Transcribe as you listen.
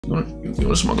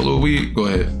wanna smoke a little weed? Go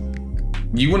ahead.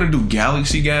 You wanna do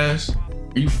galaxy gas?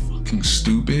 Are you fucking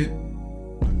stupid?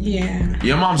 Yeah.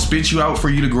 Your mom spit you out for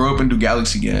you to grow up and do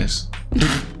galaxy gas.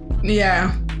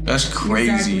 Yeah. That's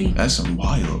crazy. Exactly. That's some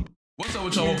wild. What's up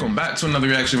with y'all? Welcome back to another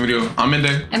reaction video. I'm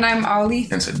Inde. And I'm Ollie.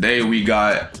 And today we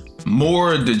got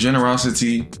more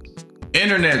Degenerocity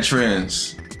internet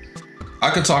trends. I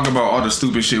could talk about all the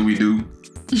stupid shit we do.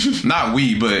 Not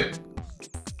we, but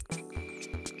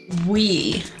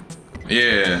we.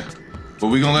 Yeah. But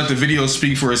we gonna let the video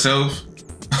speak for itself.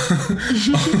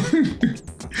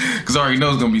 Cause I already know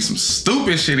there's gonna be some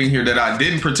stupid shit in here that I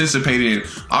didn't participate in.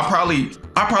 I probably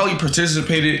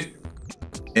participated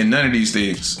in none of these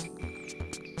things.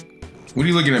 What are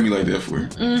you looking at me like that for?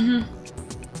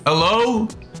 Hello?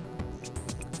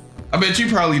 I bet you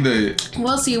probably did.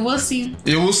 We'll see. We'll see.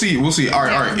 Yeah, we'll see. We'll see. All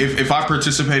right, all right. If I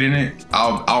participate in it,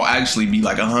 I'll actually be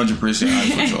like 100%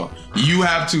 honest with y'all. You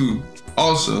have to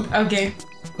also. Okay.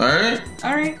 All right.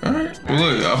 All right. All right. Well,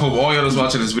 look. I hope all y'all that's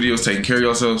watching this video is taking care of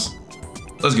yourselves.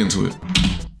 Let's get into it.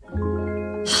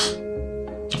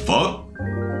 The fuck?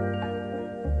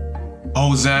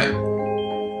 Oh, is that?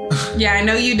 Yeah, I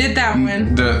know you did that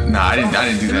one. Nah, I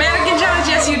didn't do that. Mannequin challenge,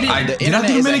 yes you did. Did I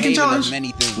do the mannequin challenge?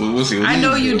 We'll see. I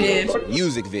know you did.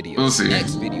 Music videos, we'll see.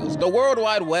 Next videos. The World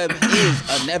Wide Web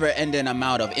is a never-ending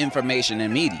amount of information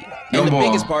and media. And the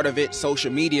biggest part of it,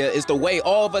 social media, is the way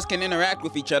all of us can interact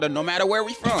with each other no matter where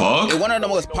we're from. And one of the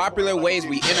most popular ways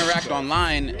we interact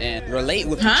online and relate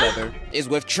with each other is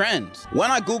with trends.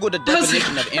 When I Google the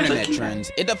definition of internet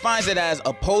trends, it defines it as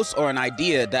a post or an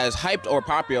idea that is hyped or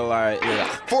popularized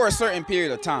for a certain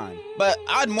period of time. But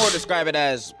I'd more describe it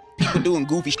as people doing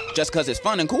goofy shit just because it's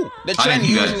fun and cool. The trend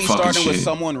usually starting with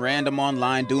someone random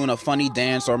online doing a funny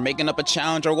dance or making up a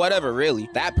challenge or whatever, really.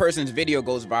 That person's video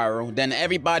goes viral, then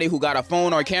everybody who got a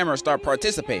phone or a camera start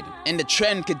participating. And the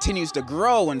trend continues to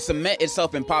grow and cement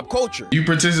itself in pop culture. You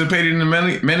participated in the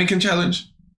mannequin challenge?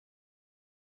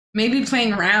 Maybe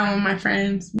playing around with my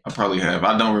friends. I probably have.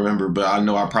 I don't remember, but I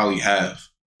know I probably have.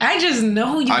 I just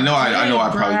know you. I know I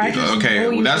probably did. Okay,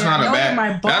 well, that's not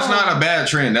a bad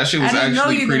trend. That shit was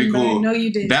actually pretty cool. No,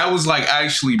 you did. That was like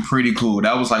actually pretty cool.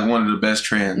 That was like one of the best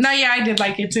trends. No, yeah, I did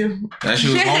like it too. That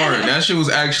shit was hard. That shit was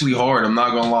actually hard. I'm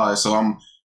not gonna lie. So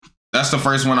that's the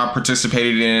first one I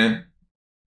participated in.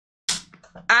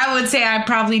 I would say I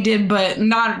probably did, but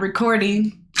not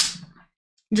recording.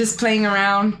 Just playing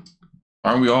around.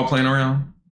 Aren't we all playing around?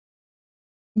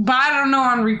 But I don't know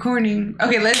on recording.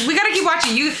 Okay, we gotta keep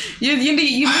watching. You missed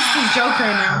this joke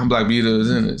right now. Black Beater is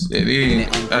in this. It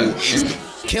is.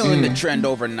 Killing the trend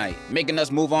overnight, making us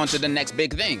move on to the next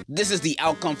big thing. This is the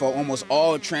outcome for almost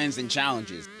all trends and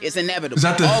challenges. It's inevitable.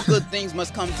 All good things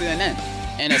must come to an end.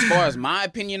 And as far as my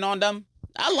opinion on them,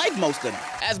 I like most of them.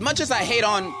 As much as I hate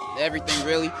on everything,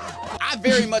 really, I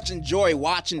very much enjoy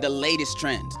watching the latest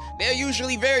trends. They're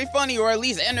usually very funny or at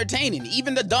least entertaining,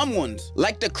 even the dumb ones.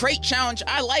 Like the crate challenge,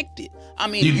 I liked it. I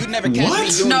mean, you'd never catch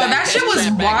me doing that shit was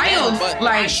wild. Then, but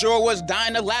I sure was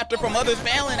dying of laughter from others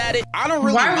failing at it. I don't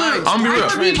really mind. I'm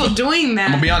why were people doing that?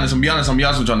 I'm gonna be honest with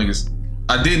y'all niggas.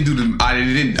 I didn't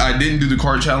do the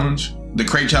cart challenge, the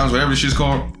crate challenge, whatever this shit's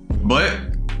called. But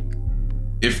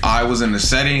if I was in the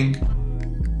setting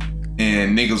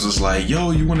and niggas was like,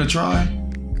 yo, you wanna try?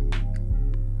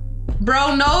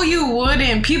 Bro, no you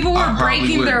wouldn't. People were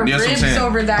breaking their ribs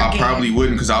over that game. I probably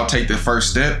wouldn't, because I'll take the first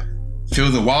step,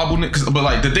 feel the wobble, but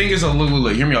like the thing is,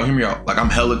 look, hear me out. Like I'm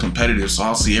hella competitive, so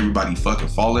I'll see everybody fucking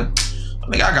falling.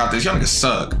 Like I got this, y'all niggas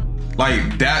suck.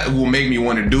 Like that will make me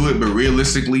want to do it, but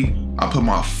realistically, I put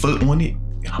my foot on it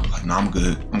and I'm like, nah, I'm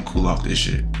good. I'm cool off this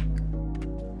shit.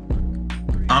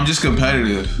 I'm just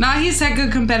competitive. Nah, he's that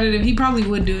good competitive. He probably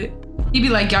would do it. He'd be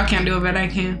like, y'all can't do it, but I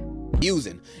can.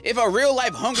 If a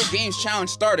real-life Hunger Games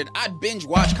challenge started, I'd binge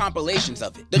watch compilations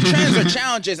of it. The trends or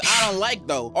challenges I don't like,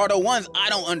 though, are the ones I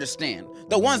don't understand.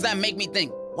 The ones that make me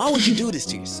think, why would you do this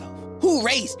to yourself? Who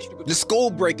raised you? The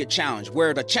Skull Breaker challenge,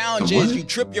 where the challenge is you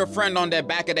trip your friend on the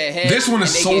back of their head. This one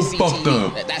is so fucked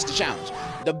up. That's the challenge.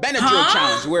 The Benadryl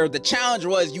challenge, where the challenge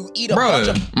was you eat a bunch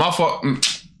of... my fault.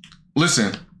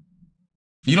 Listen,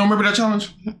 you don't remember that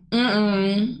challenge?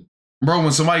 Bro,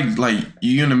 when somebody, like,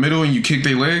 you in the middle and you kick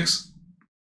their legs,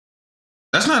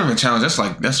 that's not even a challenge.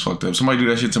 That's fucked up. Somebody do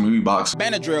that shit to me, we box.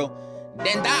 Benadryl,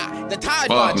 then die. The Tide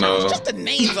Pod challenge. Just the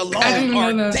names alone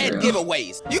are dead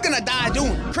giveaways. You're gonna die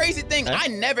doing. Crazy thing, I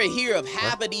never hear of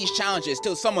half of these challenges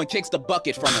till someone kicks the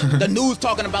bucket from them. The news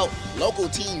talking about local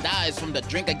teen dies from the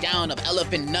drink a gallon of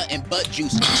elephant nut and butt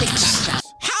juice. TikTok challenge.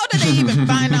 How the they even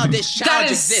find out this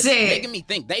challenge exists, sick. making me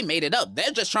think they made it up.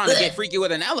 They're just trying to get freaky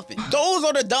with an elephant. Those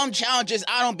are the dumb challenges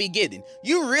I don't be getting.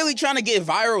 You really trying to get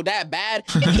viral that bad?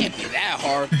 It can't be that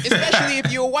hard, especially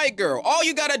if you're a white girl. All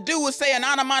you gotta do is say an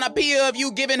onomatopoeia of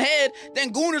you giving head,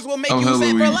 then Gooners will make you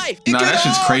say for life. Nah, that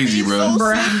shit's crazy, bro.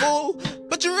 So simple,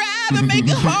 but you rather make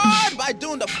it hard by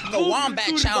doing the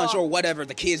wombat challenge or whatever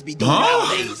the kids be doing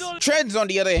nowadays. Trends, on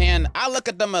the other hand, I look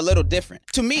at them a little different.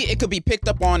 To me, it could be picked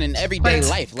up on in everyday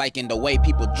life, like in the way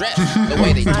people dress, the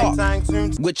way they talk,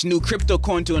 which new crypto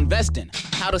coin to invest in,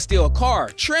 how to steal a car.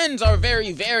 Trends are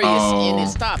very various in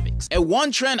its topics. And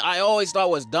one trend I always thought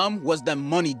was dumb was the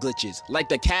money glitches, like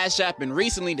the Cash App and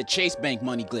recently the Chase Bank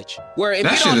money glitch, where if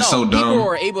you don't know, people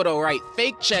were able to write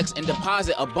fake checks and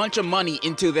deposit a bunch of money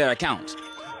into their accounts.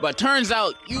 But turns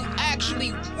out you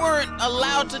actually weren't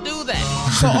allowed to do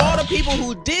that. So all the people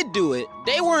who did do it,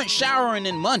 they weren't showering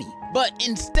in money, but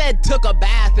instead took a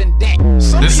bath in debt.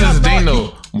 This is the thing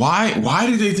though. Why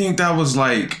did they think that was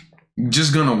like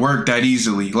just gonna work that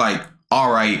easily? Like,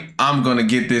 all right, I'm gonna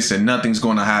get this and nothing's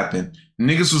gonna happen.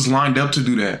 Niggas was lined up to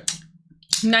do that.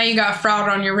 Now you got fraud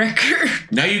on your record.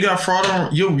 Now you got fraud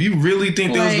on you really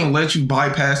think they was gonna let you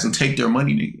bypass and take their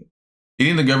money, nigga? You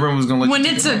think the government was gonna let when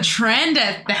you it's a trend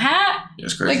at that?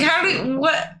 That's crazy. Like how do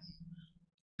what?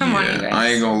 Come on, you guys. I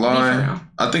ain't gonna lie.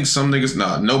 I think some niggas,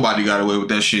 nobody got away with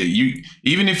that shit.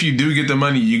 Even if you do get the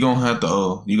money, you gonna have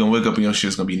to you gonna wake up and your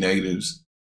shit's gonna be negatives.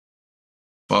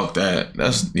 Fuck that. That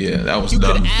was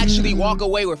dumb. You could actually walk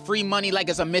away with free money like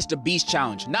it's a Mr. Beast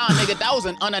challenge. Nah, nigga, that was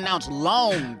an unannounced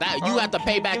loan that you have to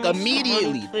pay back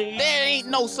immediately. There ain't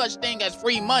no such thing as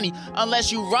free money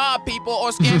unless you rob people or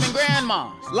scamming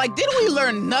grandmas. Like, didn't we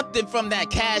learn nothing from that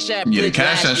Cash App? Yeah,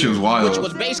 Cash App shit was wild. Which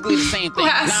was basically the same thing.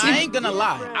 Nah, I ain't gonna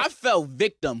lie. I fell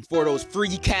victim for those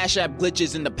free Cash App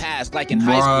glitches in the past. Like in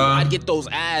high school, I'd get those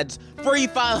ads. Free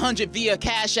 500 via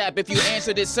Cash App if you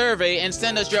answer this survey and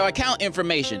send us your account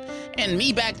information. And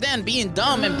me back then being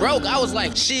dumb and broke, I was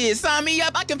like, shit, sign me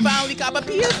up, I can finally cop a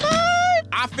PS5.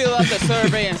 I fill out the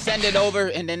survey and send it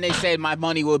over, and then they said my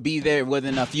money will be there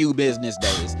within a few business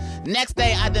days. Next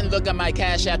day, I then look at my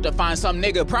Cash App to find some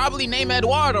nigga, probably named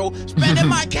Eduardo, spending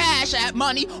my Cash App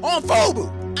money on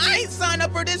FUBU. I ain't signed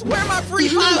up for this, where my free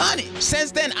 500?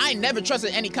 Since then, I never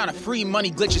trusted any kind of free money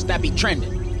glitches that be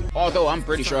trending. Although I'm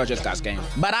pretty sure I just got scammed.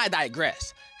 But I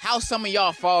digress. How some of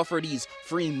y'all fall for these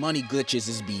free money glitches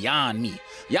is beyond me.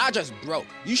 Y'all just broke.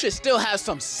 You should still have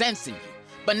some sense in you.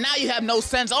 But now you have no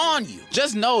sense on you.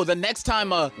 Just know the next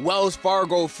time a Wells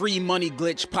Fargo free money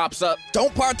glitch pops up,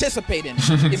 don't participate in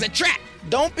it. It's a trap.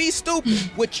 Don't be stupid.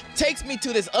 Which takes me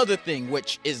to this other thing,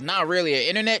 which is not really an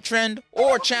internet trend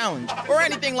or challenge or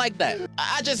anything like that.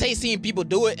 I just hate seeing people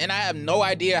do it, and I have no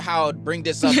idea how I'd bring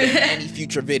this up in any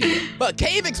future video. But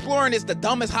cave exploring is the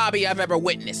dumbest hobby I've ever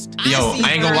witnessed. Yo,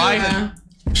 I ain't gonna lie.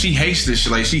 She hates this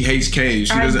shit. Like, she hates caves.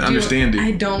 She doesn't understand it.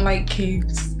 I don't like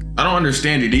caves. I don't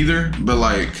understand it either, but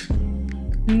like...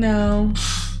 No.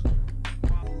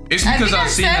 It's because I've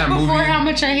seen that movie. I said before how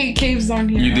much I hate caves on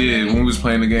here. You did when we was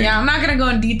playing the game. Yeah, I'm not gonna go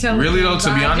in detail. Really though,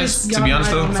 to be honest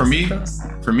though, for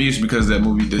me it's because that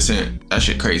movie Descent. That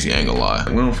shit crazy. I ain't gonna lie.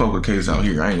 We don't fuck with caves out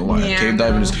here. I ain't gonna lie. Yeah, cave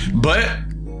diving is, but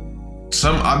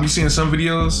I'll be seeing some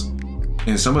videos,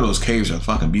 and some of those caves are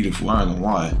fucking beautiful. I ain't gonna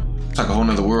lie. It's like a whole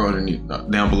nother world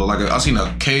down below. Like I seen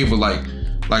a cave with like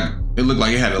it looked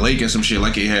like it had a lake and some shit.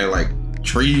 Like it had like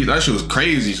trees. That shit was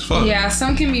crazy as fuck. Yeah,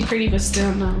 some can be pretty, but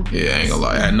still no. Yeah, I ain't gonna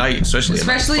lie. At night,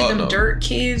 especially them dirt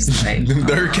caves. Like, them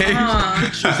dirt caves.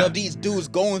 Pictures of these dudes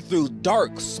going through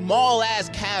dark, small ass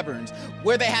caverns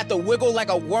where they have to wiggle like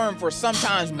a worm for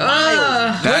sometimes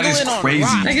miles. That is crazy.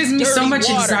 That gives me so much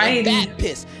anxiety. And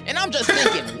piss. And I'm just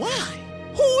thinking, why?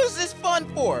 Who is this fun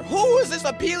for? Who is this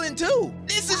appealing to?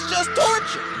 This is just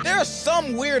torture. There are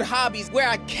some weird hobbies where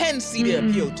I can see the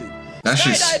appeal to. That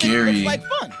shit's scary. Looks like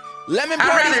fun. Lemon I'd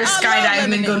parties, rather skydive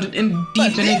than go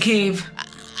deep in a cave.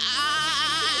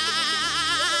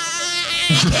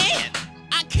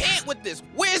 I can't with this.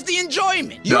 Where's the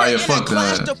enjoyment? You're in a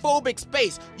claustrophobic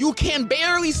space. You can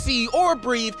barely see or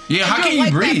breathe. Yeah, how can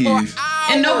you breathe?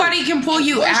 And nobody can pull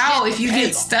you out if you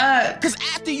get stuck. Because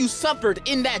after you suffered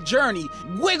in that journey,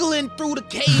 wiggling through the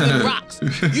cave and rocks,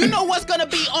 you know what's gonna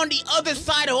be on the other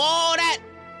side of all that?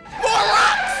 More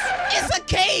rocks! It's a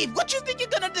cave. What you think you're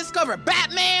gonna discover?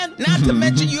 Batman? Not to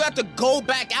mention you have to go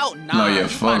back out. Nah, you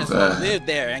might as well live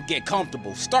there and get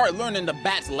comfortable. Start learning the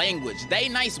bats' language. They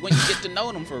nice when you get to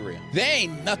know them for real. There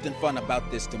ain't nothing fun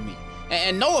about this to me.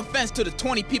 And no offense to the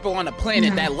 20 people on the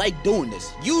planet that like doing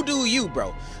this. You do you,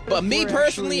 bro. But me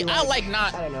personally, I like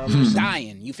not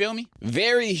dying. You feel me?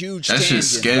 Very huge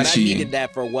tangent, but I needed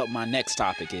that for what my next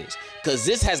topic is. Because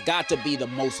this has got to be the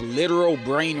most literal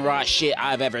brain rot shit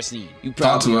I've ever seen. You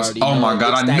probably already know. Oh my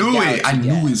God, I knew it. I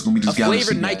knew it was going to be this galaxy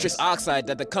flavored nitrous oxide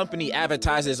that the company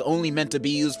advertises only meant to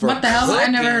be used for what the hell? I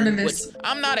never heard of this.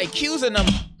 I'm not accusing them.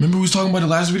 Remember we was talking about the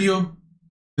last video?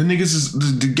 The niggas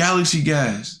is the galaxy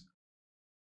gas.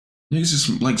 Niggas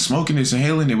is like smoking this,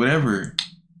 inhaling it, whatever.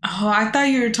 Oh, I thought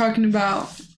you were talking about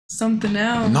something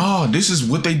else. No, this is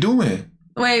what they doing.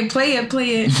 Wait, play it.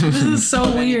 This is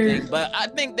so weird. But I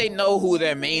think they know who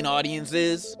their main audience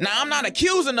is. Now, I'm not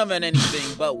accusing them of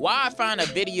anything, but why find a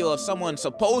video of someone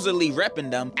supposedly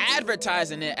repping them,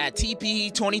 advertising it at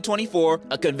TPE 2024,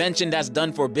 a convention that's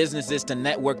done for businesses to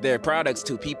network their products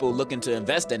to people looking to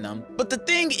invest in them. But the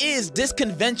thing is, this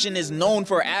convention is known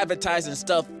for advertising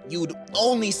stuff you'd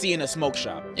only see in a smoke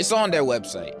shop. It's on their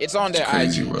website. It's on their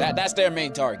IG. That's their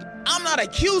main target. I'm not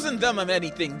accusing them of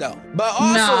anything though. But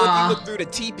also, if you look through the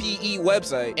TPE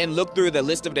website and look through the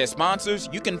list of their sponsors,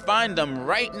 you can find them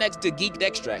right next to Geeked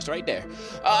Extracts right there.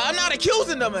 I'm not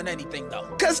accusing them of anything though.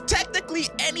 Cause technically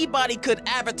anybody could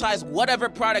advertise whatever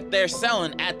product they're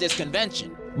selling at this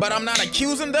convention. But I'm not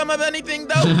accusing them of anything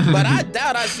though. But I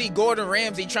doubt I see Gordon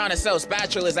Ramsay trying to sell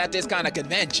spatulas at this kind of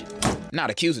convention. Not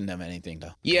accusing them of anything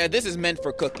though. Yeah, this is meant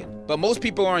for cooking, but most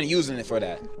people aren't using it for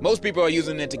that. Most people are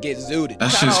using it to get zooted.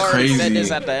 That's just crazy. I said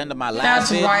this at the end of my last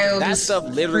video. That stuff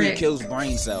literally kills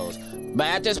brain cells. But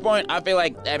at this point, I feel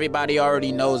like everybody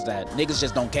already knows that. Niggas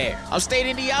just don't care. I'm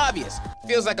stating the obvious.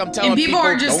 Feels like I'm telling people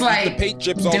are just like the paint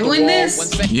chips doing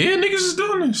this. Yeah, niggas is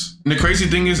doing this. And the crazy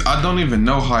thing is, I don't even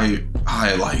know how I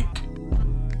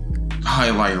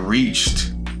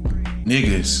reached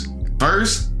niggas.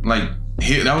 First, like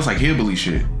that was like hillbilly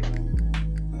shit.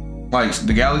 Like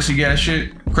the galaxy gas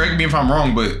shit. Correct me if I'm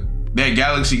wrong, but that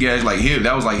galaxy gas, like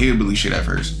that was like hillbilly shit at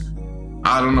first.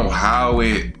 I don't know how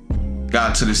it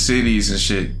got to the cities and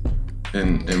shit.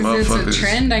 And motherfuckers. It's a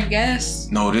trend, I guess.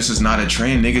 No, this is not a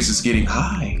trend. Niggas is getting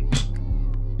high.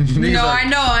 I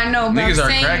know. But niggas I'm are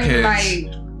saying, crackheads.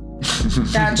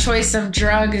 like, that choice of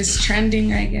drug is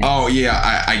trending, I guess. Oh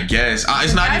yeah, I guess.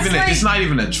 It's not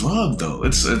even a drug though.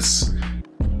 It's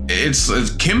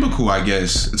chemical, I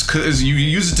guess. It's you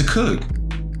use it to cook.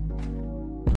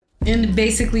 And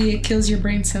basically it kills your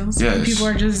brain cells. Yes. People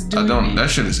are just doing it. That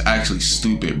shit is actually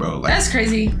stupid, bro. Like, that's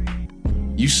crazy.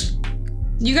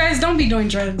 You guys don't be doing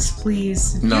drugs,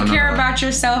 please. If you care about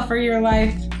yourself or your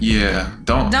life. Yeah,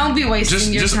 don't be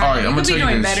wasting your time. All right, I'm gonna tell you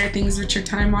doing better things with your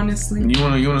time, honestly. You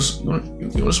wanna smoke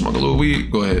a little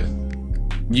weed? Go ahead.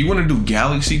 You wanna do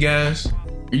galaxy gas?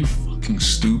 Are you fucking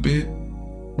stupid?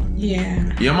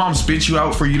 Yeah. Your mom spit you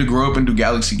out for you to grow up and do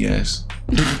galaxy gas.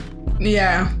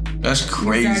 Yeah. That's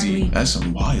crazy. Exactly. That's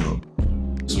wild.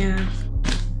 Yeah.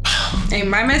 Hey,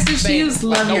 my message to you is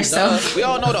love yourself. We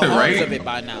all know the harms of it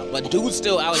by now, but dudes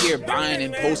still out here buying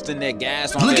and posting their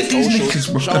gas on their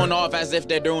socials, showing off as if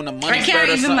they're doing the money. I can't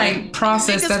even like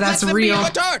process that's real.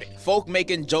 Folk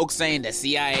making jokes saying the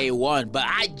CIA won, but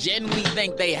I genuinely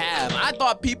think they have. I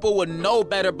thought people would know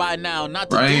better by now not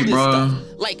to do this stuff.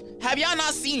 Like, have y'all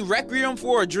not seen Requiem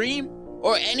for a Dream?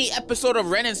 Or any episode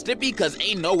of Ren and Stimpy? Cause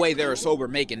ain't no way they're sober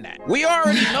making that. We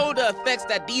already know the effects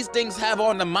that these things have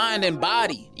on the mind and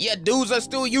body. Yet dudes are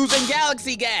still using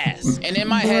galaxy gas. And in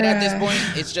my head at this point,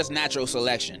 it's just natural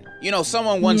selection. You know,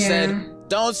 someone once said,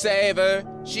 don't save her,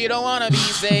 she don't wanna be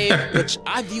saved. Which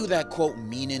I view that quote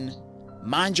meaning,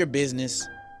 mind your business,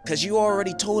 cause you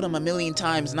already told them 1,000,000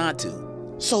 times not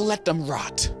to. So let them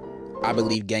rot. I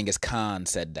believe Genghis Khan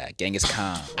said that. Genghis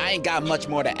Khan. I ain't got much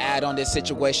more to add on this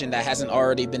situation that hasn't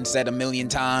already been said 1,000,000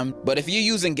 times. But if you're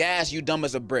using gas, you dumb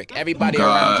as a brick. Everybody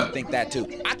around you think that too.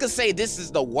 I could say this is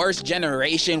the worst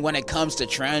generation when it comes to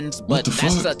trends, but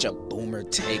that's such a boomer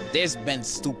take. There's been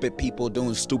stupid people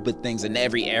doing stupid things in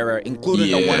every era, including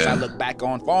the ones I look back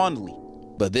on fondly.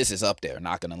 But this is up there,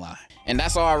 not gonna lie. And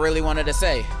that's all I really wanted to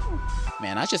say.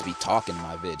 Man, I just be talking in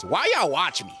my vids. Why y'all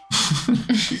watch me?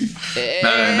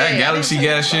 that galaxy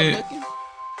gas shit.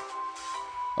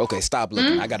 Okay, stop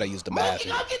looking. I gotta use the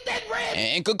bathroom.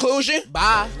 And in conclusion,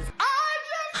 bye.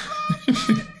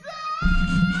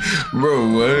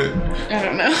 Bro, what? I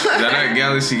don't know. that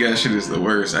galaxy gas shit is the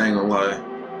worst. I ain't gonna lie.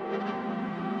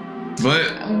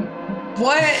 But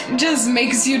what just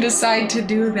makes you decide to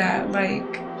do that?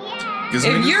 Like, if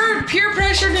you're peer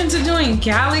pressured into doing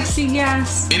galaxy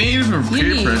gas, it ain't even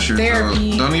peer pressure.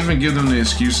 Don't even give them the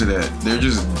excuse of that. They're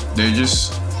just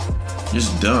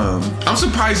dumb. I'm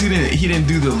surprised he didn't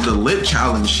do the lip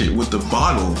challenge shit with the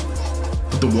bottle,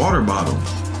 with the water bottle.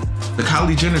 The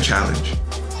Kylie Jenner challenge.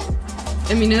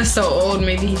 I mean, it's so old.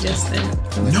 Maybe he just didn't.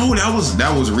 No,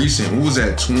 that was recent. What was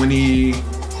that?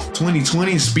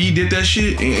 2020? Speed did that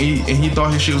shit, and he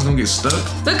thought his shit was gonna get stuck.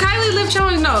 The Kylie lip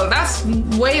challenge? No, that's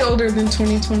way older than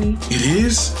 2020. It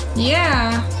is?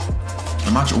 Yeah.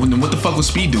 I'm not sure. What the fuck was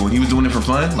Speed doing? He was doing it for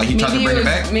fun? Like he tried to bring it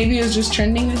back? Maybe it was just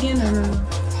trending again. I don't know.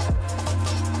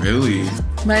 Really?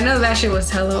 But I know that shit was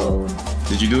hella old.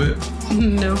 Did you do it?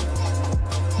 No.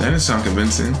 That didn't sound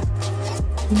convincing.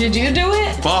 Did you do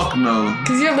it? Fuck no.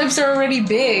 Because your lips are already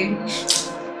big.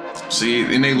 See,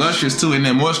 and they luscious too, and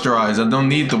they moisturize. I don't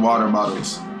need the water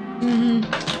bottles.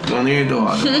 Don't need the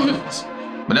water bottles.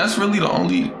 But that's really the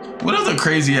only... What other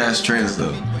crazy ass trends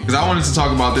though? Because I wanted to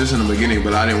talk about this in the beginning,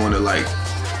 but I didn't want to like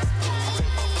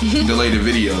delay the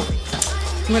video.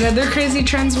 What other crazy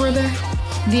trends were there?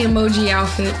 The emoji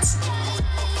outfits.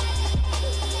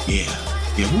 Yeah.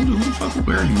 Yeah, who the fuck would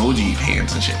wear emoji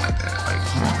pants and shit like that? Like,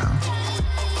 come on now.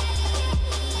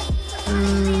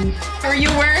 Are you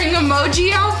wearing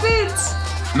emoji outfits?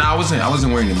 Nah, I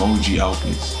wasn't wearing emoji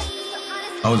outfits.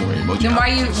 I wasn't wearing emoji then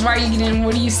outfits. Why are you getting,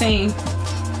 what are you saying?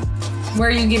 Where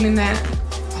are you getting that?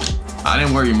 I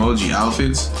didn't wear emoji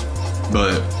outfits,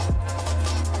 but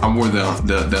I wore the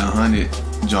 100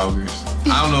 joggers.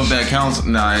 I don't know if that counts.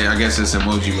 Nah, I guess it's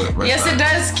emoji. But yes, it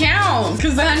does count,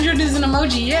 because the 100 is an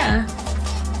emoji, yeah.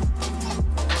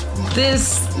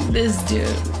 This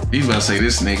dude. You about to say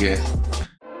this nigga.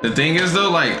 The thing is though,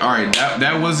 like, all right,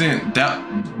 that wasn't that.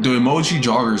 The emoji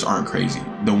joggers aren't crazy.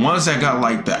 The ones that got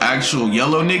like the actual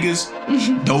yellow niggas,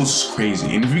 those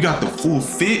crazy. And if you got the full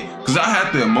fit, because I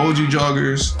had the emoji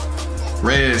joggers,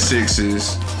 red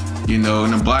sixes, you know,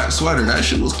 and a black sweater. That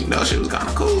shit was kind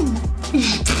of cool.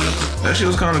 That shit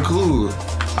was kind of cool.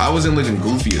 I wasn't looking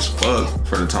goofy as fuck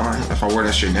for the time. If I wore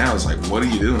that shit now, it's like, what are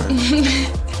you doing?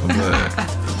 But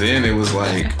then it was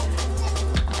like,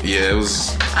 yeah, it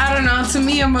was. I don't know. To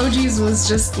me, emojis was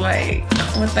just like,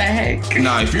 what the heck?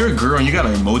 Nah, if you're a girl and you got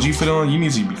an emoji fit on, you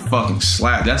need to be fucking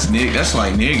slapped. That's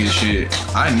like nigga shit.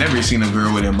 I never seen a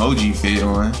girl with an emoji fit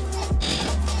on.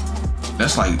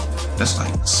 That's like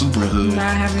super hood. Nah,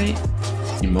 I haven't.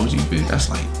 Emoji fit? That's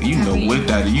like, you know what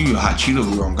that is. You a hot Cheeto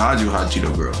girl. On God, you a hot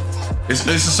Cheeto girl. It's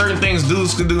certain things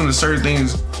dudes could do and certain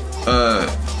things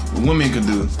women could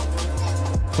do.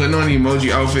 Putting on the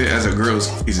emoji outfit as a girl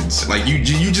is insane. Like you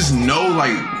just know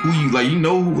like who you like. You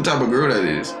know what type of girl that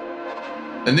is.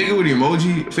 A nigga with the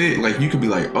emoji fit, like you could be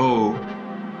like, oh,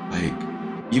 like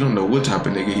you don't know what type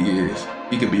of nigga he is.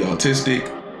 He could be autistic.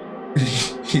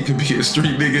 He could be a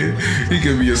street nigga. He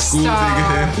could be a school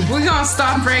nigga. We're gonna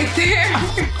stop right there.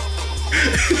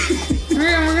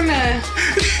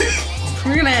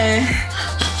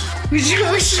 We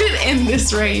should end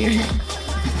this right here.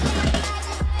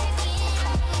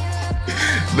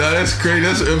 Nah, that's crazy.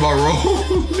 That's in my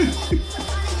role.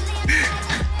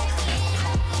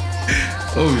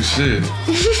 Oh shit.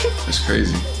 That's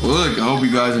crazy. Well, look, I hope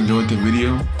you guys enjoyed the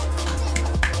video.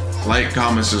 Like,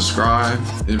 comment, subscribe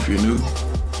if you're new.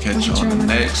 Catch you on the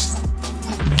next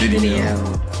video.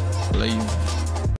 Later.